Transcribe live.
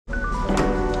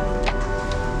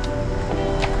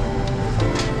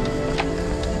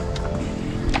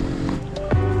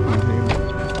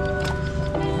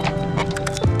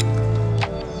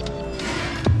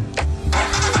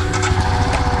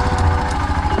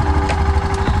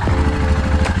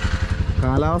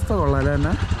കാലാവസ്ഥ കൊള്ളാല്ലേ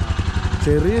തന്നെ.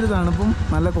 ചെറിയൊരു തണുപ്പും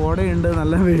നല്ല കോടയുണ്ട്,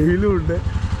 നല്ല വെയിലും ഉണ്ട്.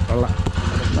 കൊള്ളാം.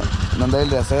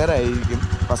 എന്തായാലും രസകരമായിരിക്കും.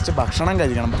 ഫസ്റ്റ് ഭക്ഷണം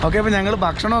കഴിക്കണം. ഓക്കെ, അപ്പോൾ ഞങ്ങൾ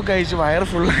ഭക്ഷണമൊക്കെ കഴിച്ച് വയറ്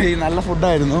ഫുള്ളായി. നല്ല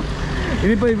ഫുഡായിരുന്നു.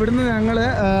 ഇനിയിപ്പോൾ ഇവിടുന്ന് ഞങ്ങൾ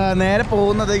നേരെ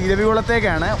പോകുന്നത്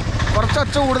ഇരവികുളത്തേക്കാണ്. കുറച്ച്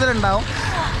ഒച്ച കൂടുതലുണ്ടാവും.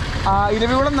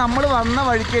 ഇരവികുളം നമ്മൾ വന്ന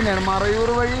വഴിക്ക് തന്നെയാണ്.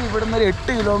 മറയൂർ വഴി ഇവിടുന്ന് ഒരു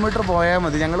 8 കിലോമീറ്റർ പോയാൽ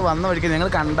മതി. ഞങ്ങൾ വന്ന വഴിക്ക് ഞങ്ങൾ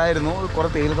കണ്ടായിരുന്നു. കുറേ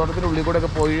തേയിലത്തോട്ടത്തിൻ്റെ ഉള്ളിൽ കൂടെ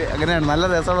ഒക്കെ പോയി. അങ്ങനെയാണ്,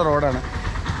 നല്ല രസമുള്ള റോഡാണ്.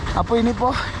 അപ്പോൾ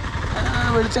ഇനിയിപ്പോൾ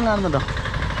വെളിച്ചം കാണുന്നുണ്ടോ?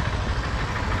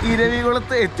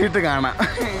 ഇരവികുളത്ത് എത്തിയിട്ട് കാണാം.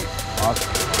 ഓക്കെ.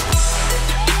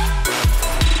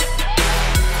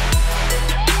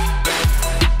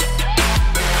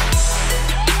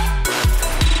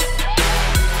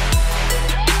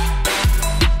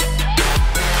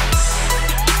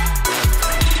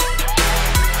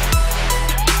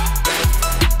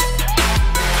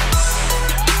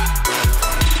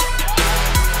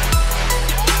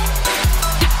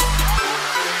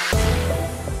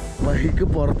 ബൈക്ക്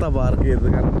പുറത്താണ് പാർക്ക് ചെയ്തത്.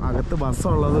 കാരണം അകത്ത്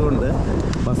ബസ്സുള്ളത് കൊണ്ട്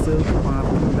ബസ്സുകൾക്ക്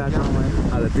പാർക്കിംഗ് ഉണ്ടാക്കാൻ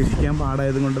അകത്തിരിക്കാൻ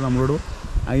പാടായത് കൊണ്ട് നമ്മളോട്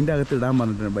അതിൻ്റെ അകത്ത് ഇടാൻ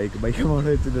പറഞ്ഞിട്ടുണ്ട്. ബൈക്ക് അവിടെ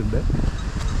വെച്ചിട്ടുണ്ട്.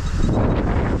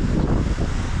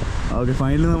 ഓക്കെ,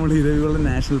 ഫൈനലി നമ്മൾ ഇരവികുളം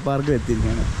നാഷണൽ പാർക്കിൽ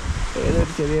എത്തിയിരിക്കുകയാണ്.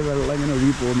 ഏതൊരു ചെറിയ വെള്ളം ഇങ്ങനെ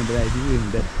ഒഴുകി പോകുന്നുണ്ട്,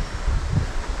 അരുവിയുണ്ട്.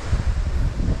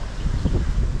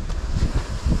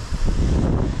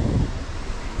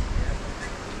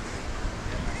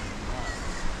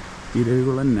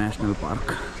 Eravikulam national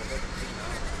park.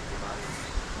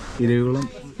 Eravikulam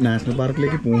national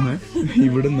പാർക്കിലേക്ക് പോകാൻ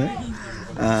ഇവിടുന്ന്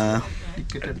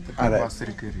അതെ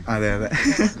അതെ അതെ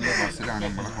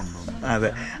അതെ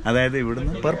അതായത്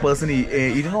ഇവിടുന്ന് പെർ പേഴ്സൺ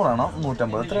 200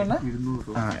 150 എത്രയാണ്?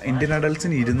 ഇന്ത്യൻ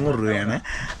അഡൽട്സിന് 200 രൂപയാണ്.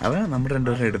 അത് നമ്മൾ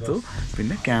 2 പേരും എടുത്തു.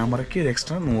 പിന്നെ ക്യാമറയ്ക്ക് ഒരു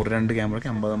എക്സ്ട്രാ 100, 2 ക്യാമറയ്ക്ക്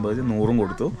 50 100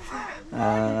 കൊടുത്തു.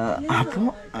 അപ്പോൾ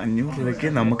 500 രൂപയ്ക്ക്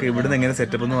നമുക്ക് ഇവിടുന്ന് എങ്ങനെ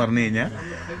സെറ്റപ്പ് എന്ന് പറഞ്ഞു കഴിഞ്ഞാൽ,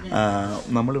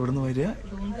 നമ്മളിവിടുന്ന് വരിക,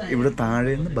 ഇവിടെ താഴെ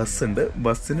നിന്ന് ബസ്സുണ്ട്.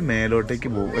 ബസ്സിന് മേലോട്ടേക്ക്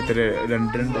പോകും. എത്ര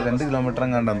 2 കിലോമീറ്റർ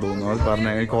എങ്ങാണ്ടാന്ന് തോന്നുന്നു. അത്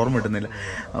പറഞ്ഞാൽ എനിക്ക് ഓർമ്മ കിട്ടുന്നില്ല.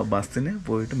 ബസ്സിന്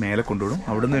പോയിട്ട് മേലെ കൊണ്ടുവിടും.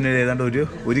 അവിടെ നിന്ന് പിന്നെ ഏതാണ്ട്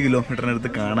ഒരു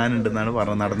കിലോമീറ്ററിനടുത്ത് കാണാനുണ്ടെന്നാണ്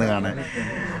പറഞ്ഞത്, നടന്ന് കാണാൻ.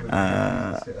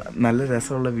 നല്ല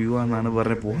രസമുള്ള വ്യൂ ആണെന്നാണ്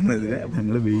പറഞ്ഞ് പോകുന്നത്.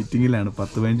 ഞങ്ങൾ വെയിറ്റിങ്ങിലാണ്.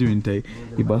 10-15 മിനിറ്റായി.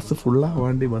 ഈ ബസ്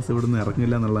ഫുള്ളാവാണ്ട് ഈ ബസ് ഇവിടുന്ന്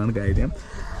ഇറങ്ങില്ല എന്നുള്ളതാണ് കാര്യം.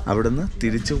 അവിടുന്ന്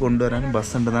തിരിച്ചു കൊണ്ടുവരാനും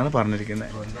ബസ്സുണ്ടെന്നാണ്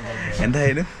പറഞ്ഞിരിക്കുന്നത്.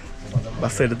 എന്തായാലും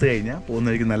ബസ് എടുത്തു കഴിഞ്ഞാൽ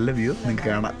പോകുന്നതായിരിക്കും നല്ല വ്യൂ നിങ്ങൾക്ക്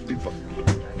കാണാം. ഇപ്പം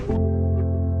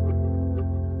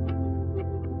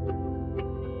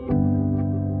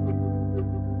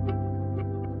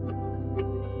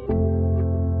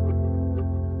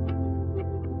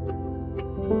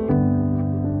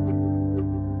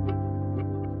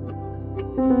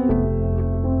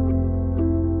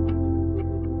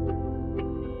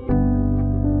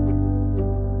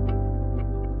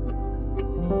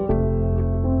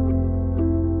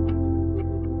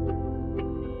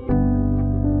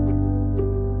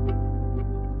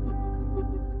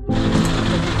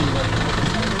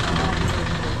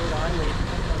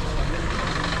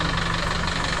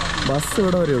ബസ്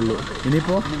ഇവിടെ വരെ ഉള്ളൂ.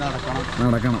 ഇനിയിപ്പോൾ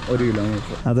നടക്കണം 1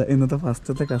 കിലോമീറ്റർ. അതെ, ഇന്നത്തെ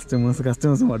ഫസ്റ്റത്തെ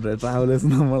കസ്റ്റമേഴ്സ് മാത്രമേ, ട്രാവലേഴ്സ്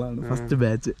നമ്മളാണ്. First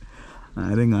batch.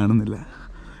 ആരെയും കാണുന്നില്ല.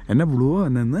 എന്നെ ബ്ലൂവോ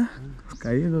എന്നെ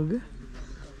കൈ നോക്ക്.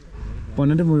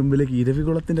 പൊന്നൻ്റെ മുമ്പിലേക്ക്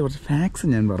ഇരവികുളത്തിൻ്റെ കുറച്ച്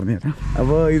ഫാക്ട്സ് ഞാൻ പറഞ്ഞുതരാം.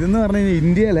 അപ്പോൾ ഇതെന്ന് പറഞ്ഞു കഴിഞ്ഞാൽ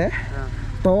ഇന്ത്യയിലെ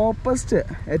ടോപ്പസ്റ്റ്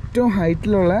ഏറ്റവും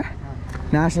ഹൈറ്റിലുള്ള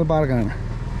നാഷണൽ പാർക്കാണ്.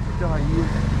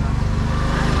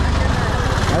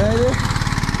 അതായത്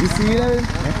ഈ സീ ലെവൽ,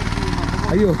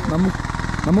 അയ്യോ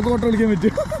നമുക്ക് ഓട്ടോ വിളിക്കാൻ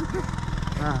പറ്റും.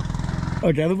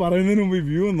 ഓക്കെ, അത് പറയുന്നതിന് മുമ്പ്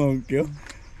വ്യൂ ഒന്ന് നോക്കിയോ.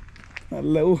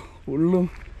 നല്ല ഫുള്ളും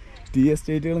ടീ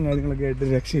എസ്റ്റേറ്റുകളും കാര്യങ്ങളൊക്കെ ആയിട്ട്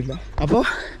രക്ഷയില്ല. അപ്പോൾ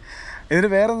ഇതിന്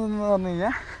വേറെ ഒന്നെന്ന് പറഞ്ഞു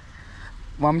കഴിഞ്ഞാൽ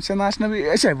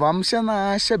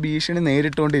വംശനാശ ഭീഷണി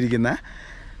നേരിട്ടുകൊണ്ടിരിക്കുന്ന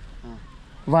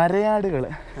വരയാടുകൾ,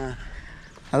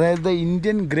 അതായത്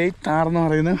ഇന്ത്യൻ ഗ്രേറ്റ് താർ എന്ന്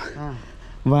പറയുന്ന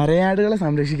വരയാടുകളെ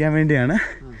സംരക്ഷിക്കാൻ വേണ്ടിയാണ്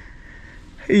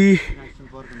ഈ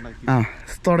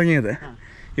തുടങ്ങിയത്.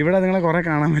 ഇവിടെ നിങ്ങളെ കുറേ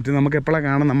കാണാൻ പറ്റും. നമുക്ക് എപ്പോഴാണ്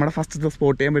കാണാം, നമ്മുടെ ഫസ്റ്റത്തെ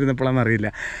സ്പോട്ട് ചെയ്യാൻ പറ്റുന്ന എപ്പോഴാണെന്ന് അറിയില്ല.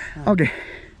 ഓക്കെ,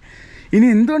 ഇനി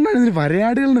എന്തുകൊണ്ടാണ് ഇതിന്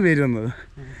വരയാടുകൾ എന്ന് പേര് വന്നത്?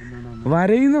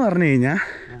 വരയെന്ന് പറഞ്ഞു കഴിഞ്ഞാൽ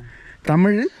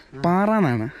തമിഴിൽ പാറ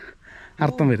എന്നാണ്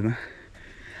അർത്ഥം വരുന്നത്.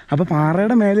 അപ്പോൾ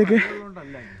പാറയുടെ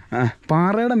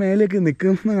മേലേക്ക്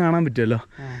നിൽക്കുന്ന കാണാൻ പറ്റുമല്ലോ.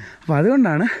 അപ്പോൾ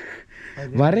അതുകൊണ്ടാണ്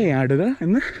വരയാടുകൾ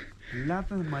എന്ന്.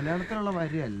 മലയാളത്തിലുള്ള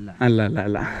വരയല്ല. അല്ല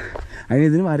അതിന്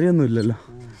ഇതിന് വരയൊന്നും ഇല്ലല്ലോ.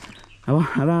 അപ്പോൾ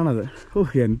അതാണത്.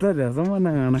 എന്താ രസം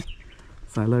പറഞ്ഞാൽ കാണാൻ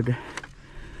സ്ഥലമൊക്കെ.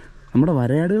 നമ്മുടെ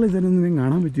വരയാടുകൾ ഇതിനൊന്നും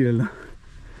കാണാൻ പറ്റില്ലല്ലോ.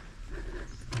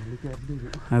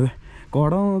 അതെ,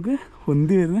 കോട നമുക്ക്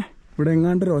പൊന്തി വരുന്നത്. ഇവിടെ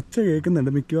എങ്ങാണ്ടൊരു ഒച്ച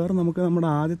കേൾക്കുന്നുണ്ട്. മിക്കവാറും നമുക്ക് നമ്മുടെ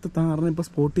ആദ്യത്തെ താറിനെ ഇപ്പോൾ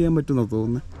സ്പോട്ട് ചെയ്യാൻ പറ്റുമെന്നോ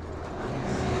തോന്നുന്നു.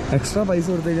 എക്സ്ട്രാ പൈസ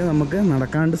കൊടുത്തു കഴിഞ്ഞാൽ നമുക്ക്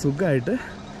നടക്കാണ്ട് സുഖമായിട്ട്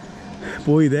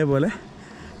പോയി ഇതേപോലെ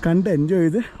കണ്ട് എൻജോയ്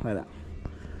ചെയ്ത് വരാം.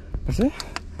 പക്ഷേ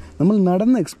നമ്മൾ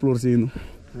നടന്ന് എക്സ്പ്ലോർ ചെയ്യുന്നു.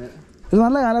 ഇത്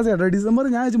നല്ല കാലാവസ്ഥ കേട്ടോ. ഡിസംബർ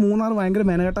ഞാൻ വെച്ച് മൂന്നാർ ഭയങ്കര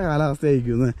മെനകെട്ട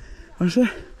കാലാവസ്ഥയായിരിക്കും. പക്ഷേ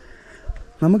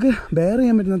നമുക്ക് ബെയർ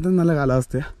ചെയ്യാൻ പറ്റുന്ന നല്ല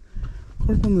കാലാവസ്ഥയാണ്,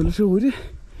 കുഴപ്പമൊന്നുമില്ല. പക്ഷെ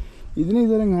ഇതിനെ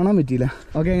ഇതുവരെ കാണാൻ പറ്റിയില്ല.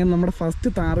 ഓക്കെ, അങ്ങനെ നമ്മുടെ ഫസ്റ്റ്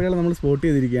താറുകൾ നമ്മൾ സ്പോട്ട്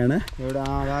ചെയ്തിരിക്കുകയാണ്.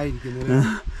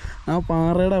 ആ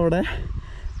പാറയുടെ അവിടെ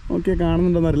ഓക്കെ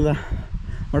കാണുന്നുണ്ടോന്നറിയില്ല,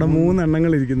 അവിടെ 3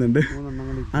 എണ്ണങ്ങൾ ഇരിക്കുന്നുണ്ട്.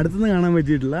 അടുത്തുനിന്ന് കാണാൻ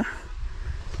പറ്റിയിട്ടില്ല.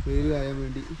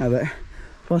 അതെ,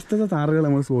 ഫസ്റ്റത്തെ താറുകൾ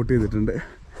നമ്മൾ സ്പോട്ട് ചെയ്തിട്ടുണ്ട്.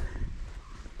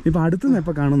 ഇപ്പം അടുത്തുനിന്ന്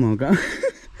എപ്പോൾ കാണും നോക്കാം.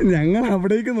 ഞങ്ങൾ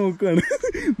അവിടേക്ക് നോക്കുകയാണ്.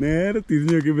 നേരെ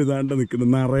തിരിഞ്ഞു നോക്കിയപ്പോൾ ഇതാണ്ട് നിൽക്കുന്നു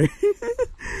നിറയെ.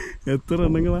 എത്ര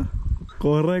എണ്ണങ്ങളാ,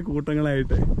 കുറേ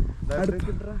കൂട്ടങ്ങളായിട്ട്.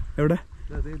 എവിടെ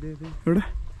എവിടെ?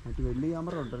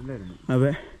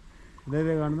 അതെ,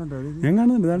 ഞാൻ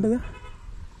കാണുന്നുണ്ട്. ഇതാണ്ടത്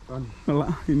ഉള്ള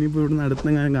ഇനിയിപ്പോൾ ഇവിടുന്ന് അടുത്ത്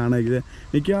ഞാൻ കാണാതിരിക്കുന്നത്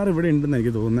മിക്കവാറും ഇവിടെ ഉണ്ടെന്ന്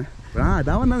എനിക്ക് തോന്നുന്നത്.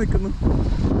 അതാ വന്നാ നിൽക്കുന്നു.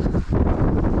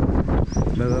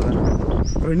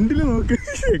 ഫ്രണ്ടില് നോക്ക്,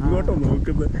 എങ്ങോട്ടോ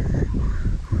നോക്കുന്നത്.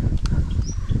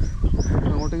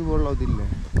 അങ്ങോട്ടേക്ക് പോകാനില്ലേ?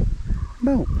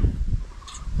 ഉണ്ടാവും.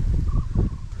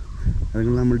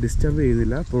 അതുങ്ങൾ നമ്മൾ ഡിസ്റ്റർബ്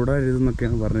ചെയ്തില്ല,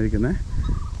 തുടരരുതെന്നൊക്കെയാണ് പറഞ്ഞിരിക്കുന്നത്.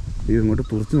 ഇത് ഇങ്ങോട്ട്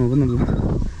തുറച്ച് നോക്കുന്നുള്ളൂ.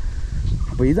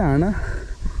 അപ്പോൾ ഇതാണ്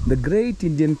ദ ഗ്രേറ്റ്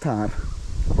ഇന്ത്യൻ താർ.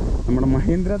 നമ്മുടെ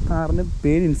മഹേന്ദ്ര താറിന്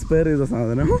പേര് ഇൻസ്പയർ ചെയ്ത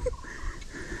സാധനം.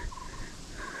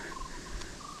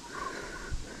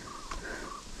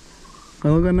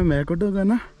 നമുക്ക് തന്നെ മേക്കോട്ട് നോക്കാം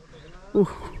തന്നെ. ഓ,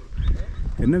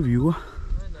 എന്നെ വ്യൂവാ,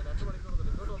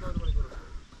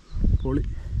 പൊളി.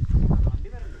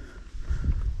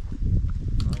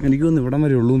 എനിക്ക് തോന്നുന്നു ഇവിടം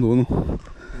വരെ ഉള്ളൂ എന്ന് തോന്നുന്നു.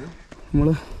 നമ്മൾ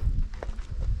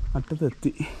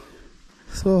അറ്റത്തെത്തി.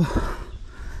 സോ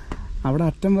അവിടെ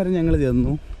അറ്റം വരെ ഞങ്ങൾ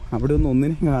ചെന്നു. അവിടെ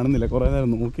ഒന്നിനെയും കാണുന്നില്ല, കുറേ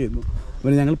നേരം നോക്കിയിരുന്നു.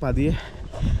 അപ്പോൾ ഞങ്ങൾ പതിയെ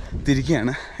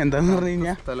തിരിക്കുകയാണ്. എന്താണെന്ന് പറഞ്ഞു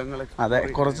കഴിഞ്ഞാൽ, അതെ,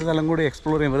 കുറച്ച് സ്ഥലം കൂടി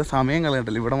എക്സ്പ്ലോർ ചെയ്യുമ്പോൾ സമയം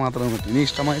കളയണ്ടല്ലോ. ഇവിടെ മാത്രമേ പറ്റൂ, ഇനി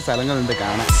ഇഷ്ടമായ സ്ഥലങ്ങളുണ്ട്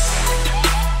കാണാൻ.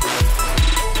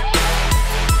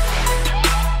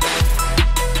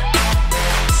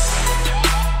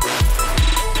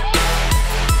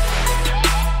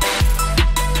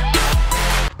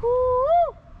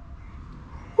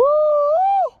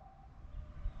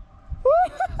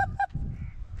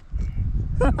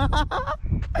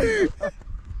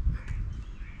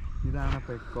 ഇതാണ്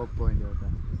പെക്കോ പോയിന്റ്.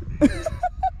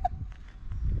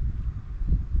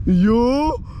 അയ്യോ,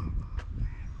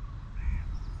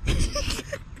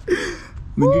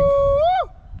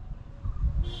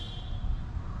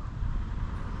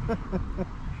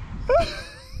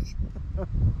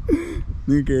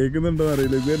 നീ കേൾക്കുന്നുണ്ടോ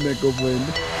അറിയില്ല. ഇത് തന്നെ എക്കോ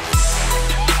പോയിന്റ്.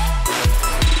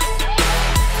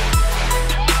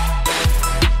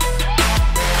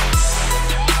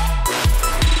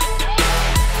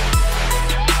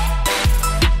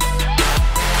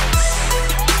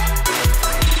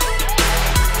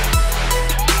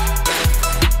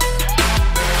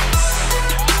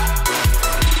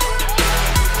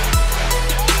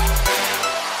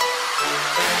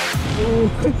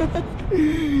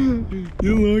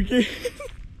 ഇത് നോക്കി,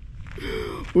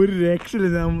 ഒരു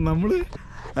രക്ഷയില്ല. നമ്മള്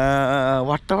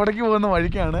വട്ടവടയ്ക്ക് പോകുന്ന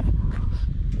വഴിക്കാണ്,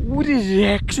 ഒരു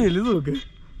രക്ഷയില്ല. ഇത് നോക്ക്,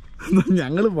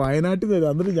 ഞങ്ങൾ വയനാട്ടിൽ നിന്ന് വരും.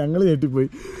 എന്നിട്ട് ഞങ്ങൾ ഞെട്ടിപ്പോയി.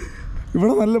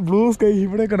 ഇവിടെ നല്ല ബ്ലൂ സ്കൈ,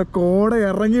 ഇവിടെ കോട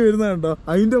ഇറങ്ങി വരുന്നുണ്ടോ.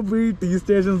 അതിൻ്റെ ഒപ്പം ഈ ടീ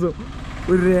സ്റ്റേഷൻസും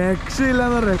ഒരു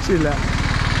രക്ഷയില്ലാന്ന് പറഞ്ഞ രക്ഷയില്ല.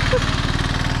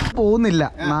 പോകുന്നില്ല,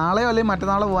 നാളെയോ അല്ലെങ്കിൽ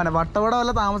മറ്റന്നാളോ പോകാനാ. വട്ടവട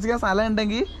വല്ല താമസിക്കാൻ സ്ഥലം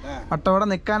ഉണ്ടെങ്കിൽ വട്ടവട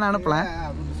നിൽക്കാനാണ് പ്ലാൻ.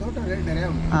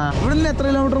 ഇവിടെ നിന്ന് എത്ര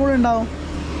കിലോമീറ്റർ കൂടെ ഉണ്ടാവും?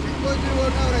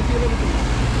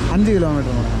 5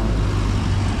 കിലോമീറ്റർ കൂടെ.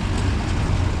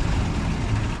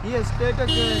 ഈ എസ്റ്റേറ്റ്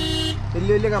ഒക്കെ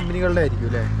വലിയ വലിയ കമ്പനികളുടെ ആയിരിക്കും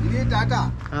അല്ലേ?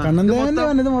 കണ്ണൻ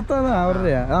ദേവന്റെ ഇത് മൊത്തം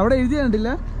അവരുടെ. അവിടെ എഴുതി കണ്ടില്ല,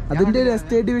 അതിന്റെ ഒരു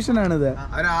എസ്റ്റേറ്റ് ഡിവിഷൻ ആണിത്.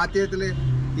 ആദ്യത്തില്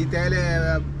ഈ തേയില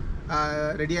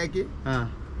റെഡിയാക്കി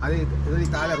அது இது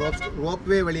தால ரோப்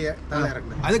வே வழியே தால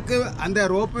இறக்குது. அதுக்கு அந்த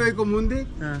ரோப் வேக்கு முந்தி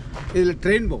இதுல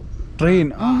ட்ரெயின் போகும்.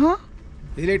 ட்ரெயின்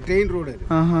இதுல ட்ரெயின் ரோடு.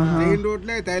 ட்ரெயின்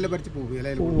ரோட்ல தேயிலை பறிச்சு போகும்.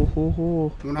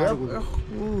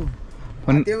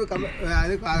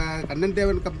 അത് കണ്ണൻ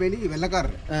ദേവൻ കമ്പനി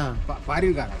വെള്ളക്കാരൻ,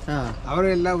 ഫാരിൻകാരൻ,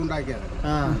 അവരെല്ലാം ഉണ്ടാക്കിയത്.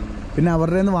 പിന്നെ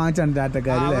അവരുടെ വാങ്ങിച്ചാണ്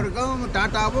ടാറ്റക്കാര്. അവർക്കും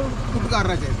ടാറ്റാവും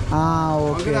കൂട്ടുകാരനാ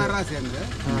ചേർന്ന്.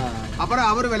 അപ്പുറം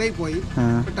അവർ വിലയിൽ പോയി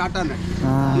ടാറ്റ.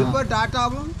 ഇപ്പൊ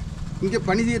ടാറ്റാവും ഇങ്ങനെ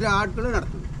പണി ചെയ്ത ആളുകൾ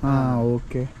നടത്തും.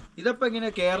 ഇതിപ്പോ ഇങ്ങനെ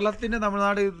കേരളത്തിന്റെ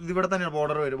തമിഴ്നാട് ഇവിടെ തന്നെയാണ്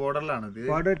ബോർഡർ വരും. ബോർഡറിലാണ്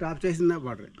border, top station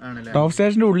border. Top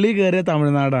സ്റ്റേഷന്റെ ഉള്ളിൽ കയറിയ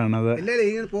തമിഴ്നാടാണ് അത്. ഇല്ല,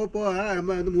 ഇങ്ങനെ நம்ம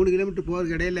 3 കിലോമീറ്റർ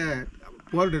போறதுக்கு இடையில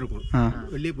போர்டு இருக்கும்.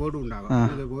 വലിയ ബോർഡ് ഉണ്ടാകും.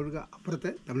 ബോർഡ്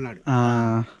അപ്പുറത്തെ തമിഴ്നാട്.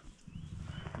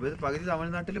 പകുതി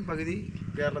തമിഴ്നാട്ടിലും പകുതി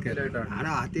കേരളത്തിലായിട്ടാണ്. ഞാൻ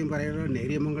ആദ്യം പറയുന്നത്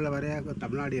നേരിയമംഗലം വരെ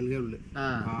തമിഴ്നാട് എൽഗ ഉള്ളു.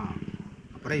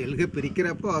 അപ്പുറം എൽഗ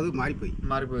പിരിக்கிறപ്പോ അത്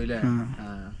മാറിപ്പോയില്ലേ.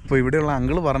 അപ്പോൾ ഇവിടെയുള്ള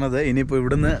അങ്കിള് പറഞ്ഞത് ഇനിയിപ്പോൾ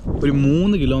ഇവിടുന്ന് ഒരു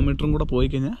 3 കിലോമീറ്ററും കൂടെ പോയി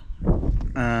കഴിഞ്ഞാൽ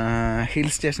ഹിൽ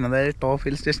സ്റ്റേഷൻ, അതായത് ടോപ്പ്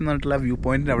ഹിൽ സ്റ്റേഷൻ എന്ന് പറഞ്ഞിട്ടുള്ള വ്യൂ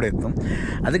പോയിൻറ്റിൻ്റെ അവിടെ എത്തും.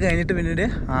 അത് കഴിഞ്ഞിട്ട് പിന്നീട്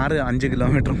 5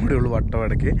 കിലോമീറ്റർ കൂടെ ഉള്ളൂ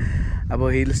വട്ടവടയ്ക്ക്. അപ്പോൾ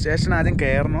ഹിൽ സ്റ്റേഷൻ ആദ്യം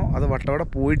കയറണോ അത് വട്ടവട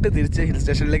പോയിട്ട് തിരിച്ച് ഹിൽ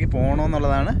സ്റ്റേഷനിലേക്ക് പോകണോ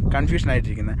എന്നുള്ളതാണ് കൺഫ്യൂഷൻ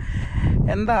ആയിട്ടിരിക്കുന്നത്.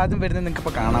 എന്താ ആദ്യം വരുന്നത്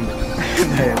നിങ്ങൾക്കിപ്പോൾ കാണാൻ പറ്റും.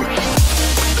 എന്തായാലും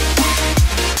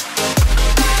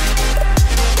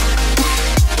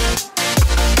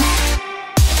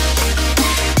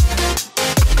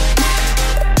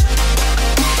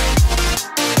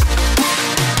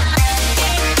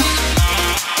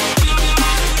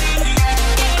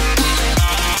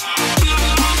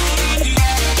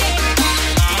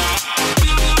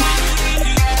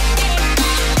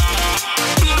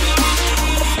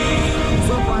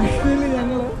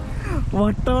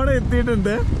വട്ടവട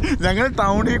എത്തിയിട്ടുണ്ട്. ഞങ്ങൾ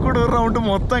ടൗണിൽ കൂടെ ഒരു റൗണ്ട്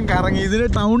മൊത്തം കറങ്ങി. ഇതിന്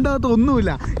ടൗണിൻ്റെ അകത്ത്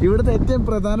ഒന്നുമില്ല. ഇവിടുത്തെ ഏറ്റവും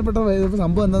പ്രധാനപ്പെട്ട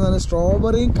സംഭവം എന്താണെന്ന് പറഞ്ഞാൽ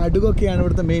സ്ട്രോബെറിയും കടുകൊക്കെയാണ്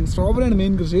ഇവിടുത്തെ മെയിൻ. സ്ട്രോബെറിയാണ്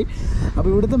മെയിൻ കൃഷി. അപ്പോൾ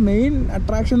ഇവിടുത്തെ മെയിൻ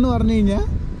അട്രാക്ഷൻ എന്ന് പറഞ്ഞു കഴിഞ്ഞാൽ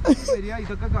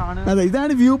അതെ,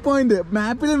 ഇതാണ് വ്യൂ പോയിന്റ്.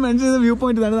 മാപ്പിൽ മെൻഷൻ ചെയ്ത വ്യൂ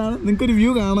പോയിന്റ് ഇതാണ്. നിങ്ങൾക്കൊരു വ്യൂ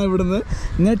കാണാം ഇവിടുന്ന്.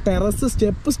 ഇങ്ങനെ ടെറസ്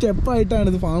സ്റ്റെപ്പായിട്ടാണ്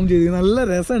ഇത് ഫാം ചെയ്തിരിക്കുന്നത്. നല്ല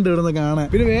രസമുണ്ട് ഇവിടുന്ന് കാണാൻ.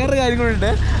 പിന്നെ വേറൊരു കാര്യം കൂടെ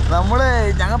ഉണ്ട്.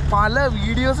 ഞങ്ങൾ പല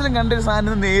വീഡിയോസിലും കണ്ടൊരു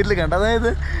സാധനം നേരിൽ കണ്ടു.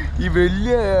 അതായത് ഈ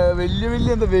വലിയ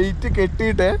എന്താ വെയിറ്റ്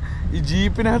കെട്ടിയിട്ട് ഈ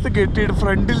ജീപ്പിനകത്ത് കെട്ടിയിട്ട്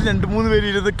ഫ്രണ്ടിൽ 2-3 പേര്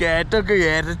ഇരുന്ന് കയറ്റൊക്കെ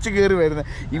ഇരച്ച് കയറി വരുന്നത്.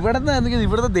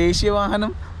 ഇവിടുത്തെ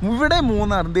ദേശീയവാഹനം, ഇവിടെ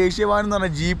മൂന്നാർ ദേശീയവാഹനം എന്ന്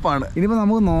പറഞ്ഞാൽ ജീപ്പാണ്. ഇനിയിപ്പോൾ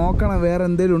നമുക്ക് നോക്കണം വേറെ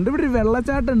എന്തെങ്കിലും ഉണ്ട്. ഇവിടെ ഒരു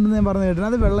വെള്ളച്ചാട്ടം ഉണ്ടെന്ന് ഞാൻ പറഞ്ഞു കേട്ടിട്ടുണ്ട്.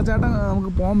 അത് വെള്ളച്ചാട്ടം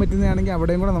നമുക്ക് പോകാൻ പറ്റുന്നതാണെങ്കിൽ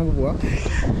അവിടെയും കൂടെ നമുക്ക് പോകാം.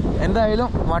 എന്തായാലും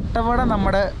വട്ടവട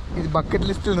നമ്മുടെ ബക്കറ്റ്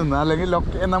ലിസ്റ്റിൽ നിന്ന്, അല്ലെങ്കിൽ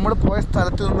നമ്മൾ പോയ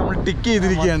സ്ഥലത്തിൽ നിന്ന് നമ്മൾ ടിക്ക്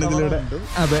ചെയ്തിരിക്കുകയാണ് ഇതിലൂടെ.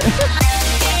 അതെ,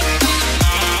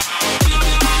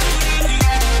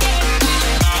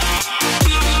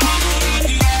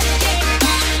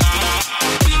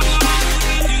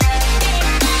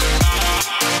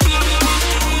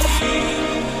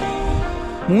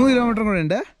 മൂന്ന് കിലോമീറ്റർ കൂടെ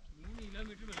ഉണ്ട്.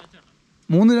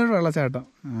 3 കിലോമീറ്റർ വെള്ളച്ചാട്ടം.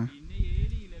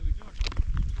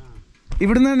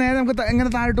 ഇവിടുന്ന് നേരെ നമുക്ക് എങ്ങനെ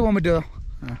താഴോട്ട് പോകാൻ പറ്റുമോ?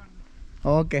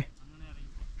 ഓക്കെ.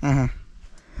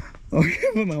 ഓക്കെ.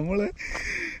 അപ്പോൾ നമ്മൾ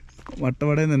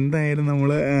വട്ടവടയിൽ നിന്ന് എന്തായാലും നമ്മൾ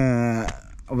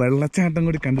വെള്ളച്ചാട്ടം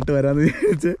കൂടി കണ്ടിട്ട് വരാമെന്ന്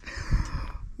വിചാരിച്ച്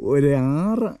ഒരു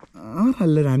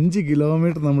 5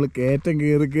 കിലോമീറ്റർ നമ്മൾ കയറ്റം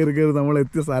കയറി നമ്മൾ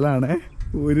എത്തിയ സ്ഥലമാണ്.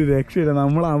 ഒരു രക്ഷയില്ല.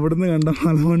 നമ്മൾ അവിടുന്ന് കണ്ട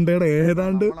മലമണ്ടയുടെ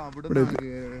ഏതാണ്ട്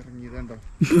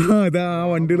അതാ ആ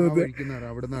വണ്ടിയുടെ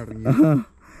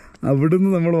അവിടുന്ന്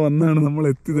നമ്മൾ വന്നാണ് നമ്മൾ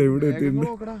എത്തിയത്. ഇവിടെ എത്തിയിട്ടുണ്ട്.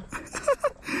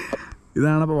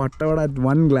 ഇതാണ് അപ്പോൾ വട്ടവട അറ്റ്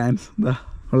 1 glance.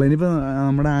 ഇനിയിപ്പോൾ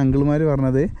നമ്മുടെ അങ്കിൾമാർ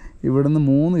പറഞ്ഞത് ഇവിടുന്ന്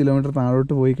 3 കിലോമീറ്റർ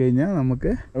താഴോട്ട് പോയി കഴിഞ്ഞാൽ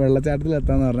നമുക്ക് വെള്ളച്ചാട്ടത്തിൽ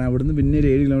എത്താമെന്ന് പറഞ്ഞാൽ അവിടുന്ന് പിന്നെ ഒരു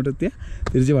 7 കിലോമീറ്റർ എത്തിയാൽ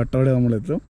തിരിച്ച് വട്ടവട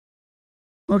നമ്മളെത്തും.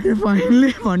 ഓക്കെ,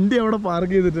 ഫൈനലി വണ്ടി അവിടെ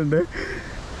പാർക്ക് ചെയ്തിട്ടുണ്ട്.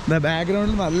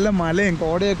 ബാക്ക്ഗ്രൗണ്ടിൽ നല്ല മലയും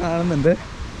കോടയൊക്കെ കാണുന്നുണ്ട്.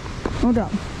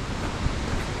 നോക്കാം.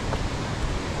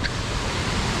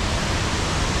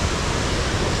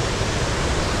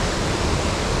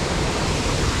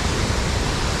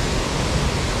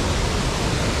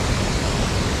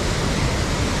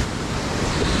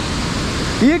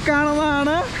 ഈ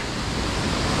കാണുന്നതാണ്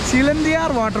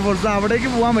ചിലന്തിയാർ വാട്ടർഫോൾസ്. അവിടേക്ക്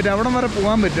പോകാൻ പറ്റും. അവിടം വരെ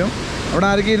പോകാൻ പറ്റും. അവിടെ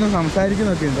ആരൊക്കെ ഇരുന്ന്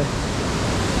സംസാരിക്കുന്നൊക്കെ ഉണ്ട്.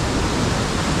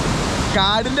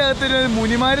 കാടിൻ്റെ അകത്തൊരു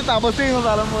മുനിമാർ തപസ് ചെയ്യുന്ന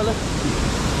സ്ഥലം പോലെ.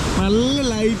 നല്ല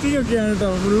ലൈറ്റിംഗ് ഒക്കെയാണ് കേട്ടോ.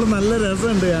 ഫുള്ള് നല്ല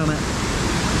രസമുണ്ട് കാണാൻ.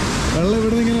 വെള്ളം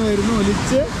ഇവിടെ നിന്ന് ഇങ്ങനെ വരുന്നു,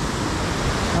 ഒലിച്ച്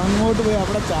അങ്ങോട്ട് പോയി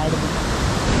അവിടെ ചാടുന്നു.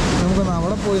 നമുക്കൊന്ന്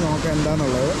അവിടെ പോയി നോക്കാം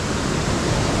എന്താണെന്നുള്ളത്.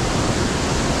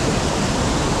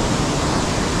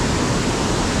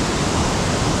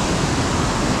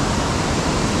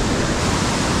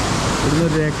 ഇവിടുന്ന്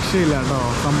രക്ഷയില്ല കേട്ടോ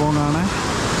സംഭവം കാണാൻ.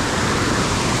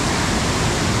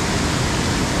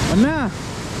 എന്നാ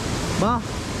വാ,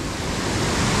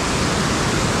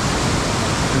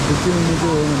 ഇടിച്ച് മുന്നിട്ട്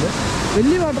പോകുന്നുണ്ട്.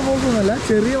 വലിയ വാട്ടർഫോൾസ് ഒന്നുമല്ല,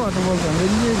 ചെറിയ വാട്ടർഫോൾസാണ്.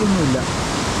 വലിയ ഇതൊന്നുമില്ല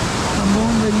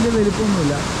സംഭവം, വലിയ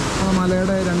വലിപ്പമൊന്നുമില്ല. ആ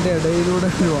മലയുടെ 2 ഇടയിലൂടെ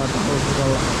ഒരു വാട്ടർഫോൾസ്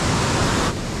കൊള്ളാം.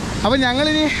 അപ്പം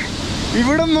ഞങ്ങളിനി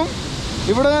ഇവിടെ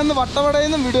നിന്ന് വട്ടവടയിൽ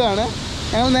നിന്നും വിടുകയാണ്.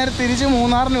 ഞങ്ങൾ നേരെ തിരിച്ച്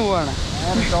മൂന്നാറിന് പോവുകയാണ്.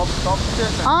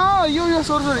 അയ്യോ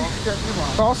സോറി,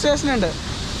 ടോപ്പ് സ്റ്റേഷനുണ്ട്.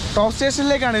 ടോപ്പ്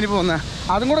സ്റ്റേഷനിലേക്കാണ് ഇനി പോകുന്നത്.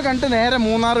 അതും കൂടെ കണ്ടിട്ട് നേരെ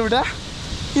മൂന്നാർ വിടുക.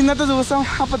 ഇന്നത്തെ ദിവസം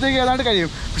അപ്പോഴത്തേക്ക് ഏതാണ്ട് കഴിയും.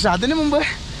 പക്ഷെ അതിന് മുമ്പ്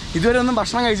ഇതുവരെ ഒന്നും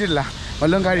ഭക്ഷണം കഴിച്ചിട്ടില്ല.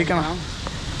 വല്ലതും കഴിക്കണം.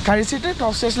 കഴിച്ചിട്ട്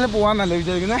ടോപ്പ് സ്റ്റേഷനിൽ പോകാമെന്നല്ലേ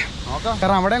വിചാരിക്കുന്നത്.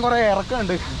 കാരണം അവിടെയും കുറേ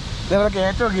ഇറക്കമുണ്ട്, ഇതേപോലെ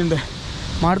കയറ്റമൊക്കെ ഉണ്ട്.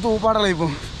 മടുത്ത് ഊപ്പാടലായി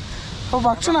പോകും. അപ്പോൾ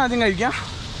ഭക്ഷണം ആദ്യം കഴിക്കാം,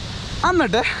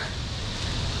 എന്നിട്ട്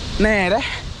നേരെ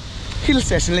ഹിൽ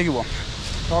സ്റ്റേഷനിലേക്ക് പോകാം.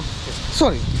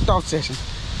 Top station.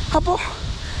 അപ്പോൾ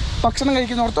ഭക്ഷണം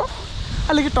കഴിക്കുന്നിടത്തോ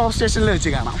അല്ലെങ്കിൽ ടോപ്പ് സ്റ്റേഷനിൽ വെച്ച്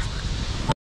കാണാം.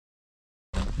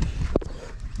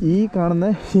 ഈ കാണുന്ന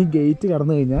ഈ ഗേറ്റ്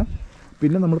കടന്നു കഴിഞ്ഞാൽ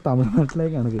പിന്നെ നമ്മൾ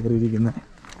തമിഴ്നാട്ടിലേക്കാണ് കയറിയിരിക്കുന്നത്.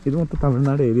 ഇത് മൊത്തം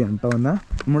തമിഴ്നാട് ഏരിയ ആണ് കേട്ടോ. എന്നാൽ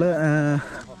നമ്മൾ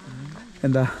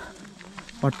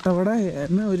വട്ടവട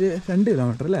ഒരു 2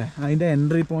 കിലോമീറ്റർ അല്ലേ അതിൻ്റെ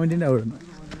എൻട്രി പോയിന്റിൻ്റെ അവിടെ നിന്ന്.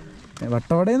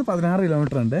 വട്ടവടയിൽ നിന്ന് 16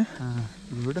 കിലോമീറ്റർ ഉണ്ട്.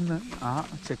 ഇവിടുന്ന് ആ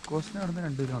ചെക്ക് പോസ്റ്റിന് അവിടുന്ന്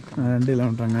 2 കിലോമീറ്റർ 2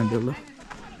 കിലോമീറ്റർ അങ്ങനത്തെ ഉള്ളൂ.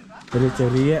 ഒരു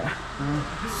ചെറിയ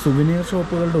സുവനീർ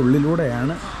ഷോപ്പുകളുടെ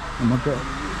ഉള്ളിലൂടെയാണ് നമുക്ക്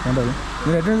വേണ്ടത്.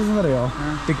 ഇതിന് ഏറ്റവും ദിവസം അറിയോ,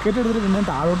 ടിക്കറ്റ് എടുത്തിട്ട് പിന്നെ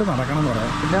താഴോട്ട് നടക്കണം എന്ന്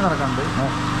പറയാം. പിന്നെ നടക്കാണ്ട്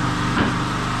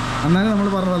എന്നാലും നമ്മൾ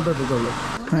പറഞ്ഞ സ്ഥലത്ത് എത്തിക്കുള്ളൂ.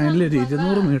 അതിലൊരു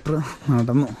 200 മീറ്റർ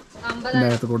നടന്നു എൻ്റെ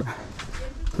അകത്ത് കൂടെ.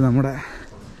 നമ്മുടെ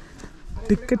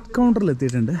ടിക്കറ്റ് കൗണ്ടറിൽ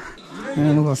എത്തിയിട്ടുണ്ട്.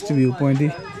 അങ്ങനെയാണ് ഫസ്റ്റ് വ്യൂ പോയിന്റ്.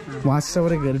 വാച്ച്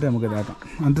ടവറിൽ കയറിയിട്ട് നമുക്ക് ഇതാക്കാം.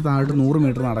 എന്നിട്ട് താഴോട്ട് 100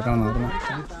 മീറ്റർ നടക്കണം എന്ന് പറഞ്ഞു.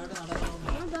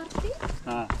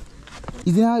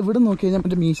 ഇവിടെ നോക്കി കഴിഞ്ഞാൽ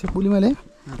മറ്റേ മീശപ്പുലിമലയും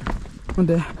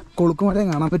മറ്റേ കൊളുക്കുമലയും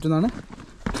കാണാൻ പറ്റുമെന്നാണ്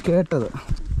കേട്ടത്.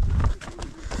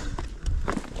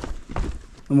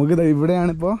 നമുക്കിത്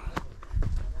ഇവിടെയാണിപ്പോൾ.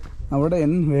 അവിടെ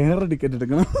വേറെ ടിക്കറ്റ്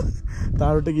എടുക്കണം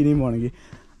താഴോട്ടേക്ക് ഇനിയും പോകണമെങ്കിൽ.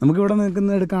 നമുക്കിവിടെ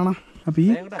നിൽക്കുന്ന എടുക്കണം. അപ്പോൾ ഈ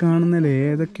കാണുന്നതിൽ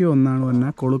ഏതൊക്കെയോ ഒന്നാണ്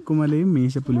പറഞ്ഞാൽ കൊളുക്കുമലയും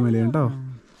മീശപ്പുലിമലയും കേട്ടോ.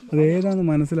 അതേതാണെന്ന്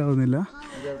മനസ്സിലാവുന്നില്ല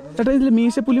ചേട്ടാ. ഇതിൽ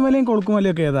മീശപ്പുലിമലയും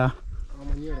കൊളുക്കുമലയും ഒക്കെ ഏതാ?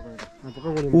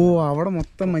 ഓ, അവിടെ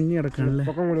മൊത്തം മഞ്ഞ് കിടക്കാണല്ലേ.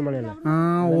 ആ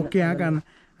ഓക്കെ, ആ കാണാം.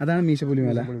 അതാണ്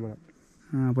മീശപ്പുലിമല.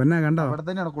 പൊന്നാ കണ്ടോ? അവിടെ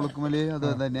തന്നെയാണ് കൊളുക്കുമല.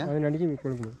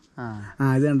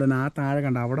 ഇത് കണ്ടോ, ആ താഴെ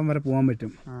കണ്ടോ, അവിടം വരെ പോകാൻ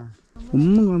പറ്റും.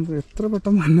 ഒന്നും കാണുന്നത് എത്ര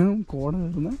പെട്ടെന്ന് തന്നെ കോട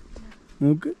കയറുന്ന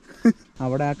നോക്ക്.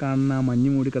 അവിടെ ആ കാണുന്ന ആ മഞ്ഞ്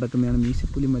മൂടി കിടക്കുന്നതാണ്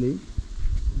മീശപ്പുലിമലയും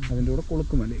അതിൻ്റെ കൂടെ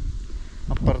കൊളുക്കുമലയും.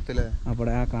 അപ്പുറത്തില്ലേ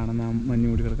അവിടെ ആ കാണുന്ന മഞ്ഞ്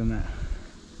മൂടി കിടക്കുന്ന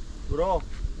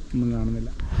ഒന്നും കാണുന്നില്ല.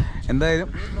 എന്തായാലും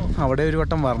അവിടെ ഒരു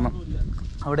വട്ടം വരണം.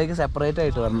 അവിടേക്ക് സെപ്പറേറ്റ്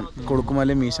ആയിട്ട് വരണം.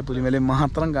 കൊളുക്കുമലയും മീശപ്പുലിമലയും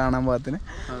മാത്രം കാണാൻ പാകത്തിന്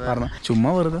വരണം. ചുമ്മാ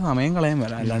വെറുതെ സമയം കളയാൻ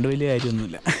വരാം, അല്ലാണ്ട് വലിയ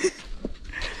കാര്യമൊന്നുമില്ല.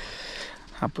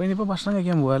 അപ്പോൾ ഇനിയിപ്പോൾ ഭക്ഷണം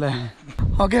കഴിക്കാൻ പോവാം അല്ലേ?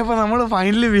 ഓക്കെ, അപ്പോൾ നമ്മൾ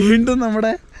ഫൈനലി വീണ്ടും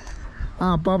നമ്മുടെ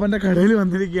അപ്പാപ്പൻ്റെ കടയിൽ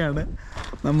വന്നിരിക്കുകയാണ്.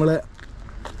 നമ്മൾ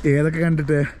ഏതൊക്കെ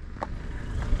കണ്ടിട്ട്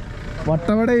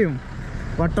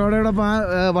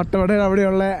വട്ടവടയുടെ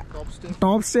അവിടെയുള്ള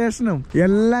ടോപ്പ് സ്റ്റേഷനും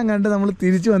എല്ലാം കണ്ട് നമ്മൾ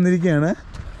തിരിച്ചു വന്നിരിക്കുകയാണ്.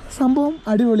 സംഭവം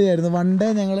അടിപൊളിയായിരുന്നു. വൺ ഡേ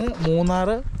ഞങ്ങൾ മൂന്നാർ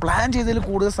പ്ലാൻ ചെയ്തതിൽ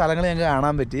കൂടുതൽ സ്ഥലങ്ങൾ ഞങ്ങൾക്ക്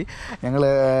കാണാൻ പറ്റി. ഞങ്ങൾ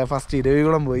ഫസ്റ്റ്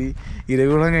ഇരവികുളം പോയി.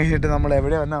 ഇരവികുളം കഴിഞ്ഞിട്ട് നമ്മൾ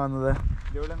എവിടെ വന്നത്?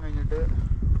 ഇരവികുളം കഴിഞ്ഞിട്ട്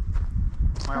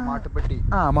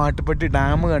മാട്ടുപ്പെട്ടി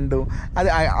ഡാം കണ്ടു.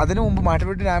 അതിനു മുമ്പ്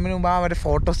മാട്ടുപ്പെട്ടി ഡാമിന് മുമ്പ് മറ്റേ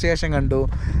ഫോട്ടോ സ്റ്റേഷൻ കണ്ടു.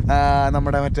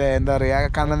 നമ്മുടെ മറ്റേ എന്താ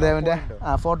പറയുക, കണ്ണൻദേവൻ്റെ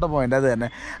ഫോട്ടോ പോയിന്റ് അത് തന്നെ,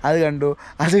 അത് കണ്ടു.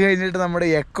 അത് കഴിഞ്ഞിട്ട് നമ്മുടെ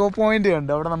എക്കോ പോയിന്റ്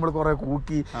കണ്ടു. അവിടെ നമ്മൾ കുറേ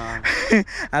കൂക്കി.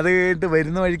 അത് കഴിഞ്ഞിട്ട്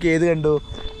വരുന്ന വഴിക്ക് ഏത് കണ്ടു?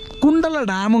 കുണ്ടള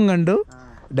ഡാമും കണ്ടു.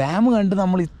 ഡാം കണ്ട്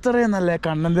നമ്മൾ ഇത്രയും നല്ല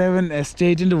കണ്ണൻദേവൻ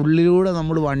എസ്റ്റേറ്റിൻ്റെ ഉള്ളിലൂടെ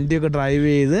നമ്മൾ വണ്ടിയൊക്കെ ഡ്രൈവ്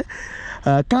ചെയ്ത്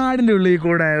കാടിൻ്റെ ഉള്ളിൽ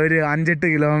കൂടെ ഒരു 5-8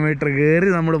 കിലോമീറ്റർ കയറി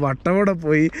നമ്മൾ വട്ടവട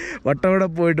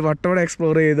പോയിട്ട് വട്ടവട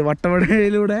എക്സ്പ്ലോർ ചെയ്ത്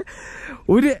വട്ടവടയിലൂടെ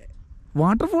ഒരു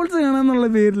വാട്ടർഫോൾസ് കാണാമെന്നുള്ള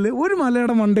പേരിൽ ഒരു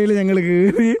മലയുടെ മണ്ടയിൽ ഞങ്ങൾ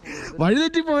കയറി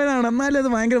വഴിതെറ്റിപ്പോയതാണ്. എന്നാലും അത്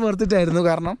ഭയങ്കര വർത്തിട്ടായിരുന്നു.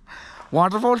 കാരണം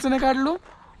വാട്ടർഫോൾസിനെക്കാട്ടിലും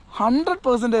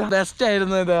 100%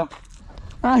 ബെസ്റ്റായിരുന്നു ഇത്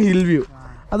ആ ഹിൽ വ്യൂ.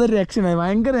 അതൊരു രക്ഷനായി,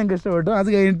 ഭയങ്കര ഞങ്ങൾക്ക് ഇഷ്ടപ്പെട്ടു. അത്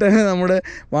കഴിഞ്ഞിട്ട് നമ്മുടെ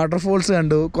വാട്ടർഫോൾസ്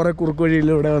കണ്ടു, കുറേ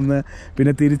കുറുക്കുവഴിയിലൂടെ വന്ന്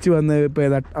പിന്നെ തിരിച്ച് വന്ന്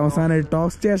ഇപ്പോൾ അവസാനമായിട്ട്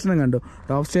ടോപ്പ് സ്റ്റേഷനും കണ്ടു.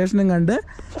 ടോപ്പ് സ്റ്റേഷനും കണ്ട്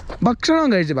ഭക്ഷണവും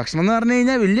കഴിച്ചു. ഭക്ഷണം എന്ന് പറഞ്ഞു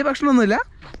കഴിഞ്ഞാൽ വലിയ ഭക്ഷണമൊന്നുമില്ല.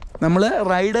 നമ്മൾ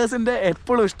റൈഡേഴ്സിൻ്റെ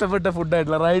എപ്പോഴും ഇഷ്ടപ്പെട്ട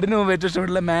ഫുഡായിട്ടുള്ള, റൈഡിന് മുമ്പ് ഏറ്റവും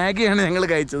ഇഷ്ടപ്പെട്ടുള്ള മാഗിയാണ് ഞങ്ങൾ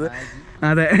കഴിച്ചത്.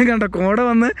 അതെ കണ്ടോ, കോട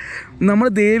വന്ന് നമ്മൾ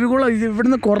ദേവികുളം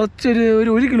ഇവിടുന്ന് കുറച്ചൊരു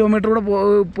 1 കിലോമീറ്റർ കൂടെ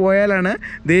പോയാലാണ്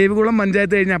ദേവികുളം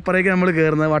പഞ്ചായത്ത് കഴിഞ്ഞ് അപ്പുറേക്ക് നമ്മൾ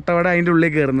കയറുന്നത്, വട്ടവട അതിൻ്റെ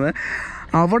ഉള്ളിൽ കയറുന്നത്.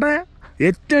 അവിടെ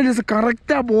ഏറ്റവും ദിവസം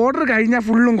കറക്റ്റ് ആ ബോർഡർ കഴിഞ്ഞാൽ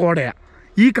ഫുള്ളും കോടയാണ്.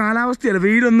 ഈ കാലാവസ്ഥയല്ല,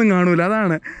 വെയിലൊന്നും കാണൂല.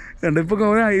 അതാണ് കണ്ടോ, ഇപ്പോൾ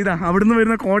അവിടുന്ന്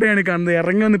വരുന്ന കോടയാണ് കാണുന്നത്.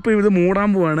 ഇറങ്ങി വന്ന് ഇപ്പോൾ ഇത് മൂടാൻ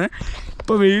പോവാണ്.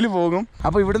 ഇപ്പോൾ വെയിൽ പോകും.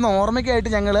 അപ്പോൾ ഇവിടുന്ന് ഓർമ്മയ്ക്കായിട്ട്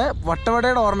ഞങ്ങൾ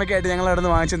വട്ടവടയുടെ ഓർമ്മയ്ക്കായിട്ട് ഞങ്ങൾ അവിടെ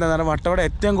നിന്ന് വാങ്ങിച്ചെന്താണ്, വട്ടവട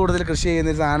ഏറ്റവും കൂടുതൽ കൃഷി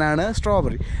ചെയ്യുന്നൊരു സാധനമാണ്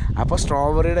സ്ട്രോബെറി. അപ്പോൾ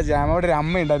സ്ട്രോബെറിയുടെ ജാം, അവിടെ ഒരു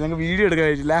അമ്മയുണ്ടായിരുന്നു. ഞങ്ങൾക്ക് വീഡിയോ എടുക്കാൻ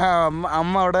പറ്റില്ല.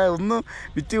 അമ്മ അവിടെ ഒന്നും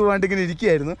വിറ്റ് പോകാണ്ട് ഇങ്ങനെ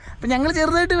ഇരിക്കുകയായിരുന്നു. അപ്പോൾ ഞങ്ങൾ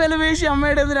ചെറുതായിട്ട് വില പേശി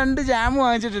അമ്മയുടെ 2 ജാം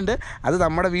വാങ്ങിച്ചിട്ടുണ്ട്. അത്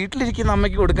നമ്മുടെ വീട്ടിലിരിക്കുന്ന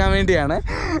അമ്മയ്ക്ക് കൊടുക്കാൻ വേണ്ടിയാണ്.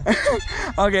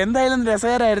 ഓക്കെ, എന്തായാലും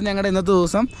രസകരമായിരുന്നു ഞങ്ങളുടെ ഇന്നത്തെ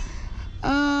ദിവസം.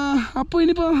 അപ്പോൾ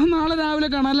ഇനിയിപ്പോൾ നാളെ രാവിലെ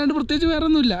കാണാം, അല്ലാണ്ട് പ്രത്യേകിച്ച് വേറെ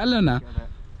ഒന്നുമില്ല അല്ല എന്നാ.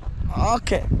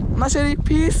 ഓക്കെ, എന്നാൽ ശരി,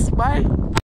 പീസ്, ബൈ.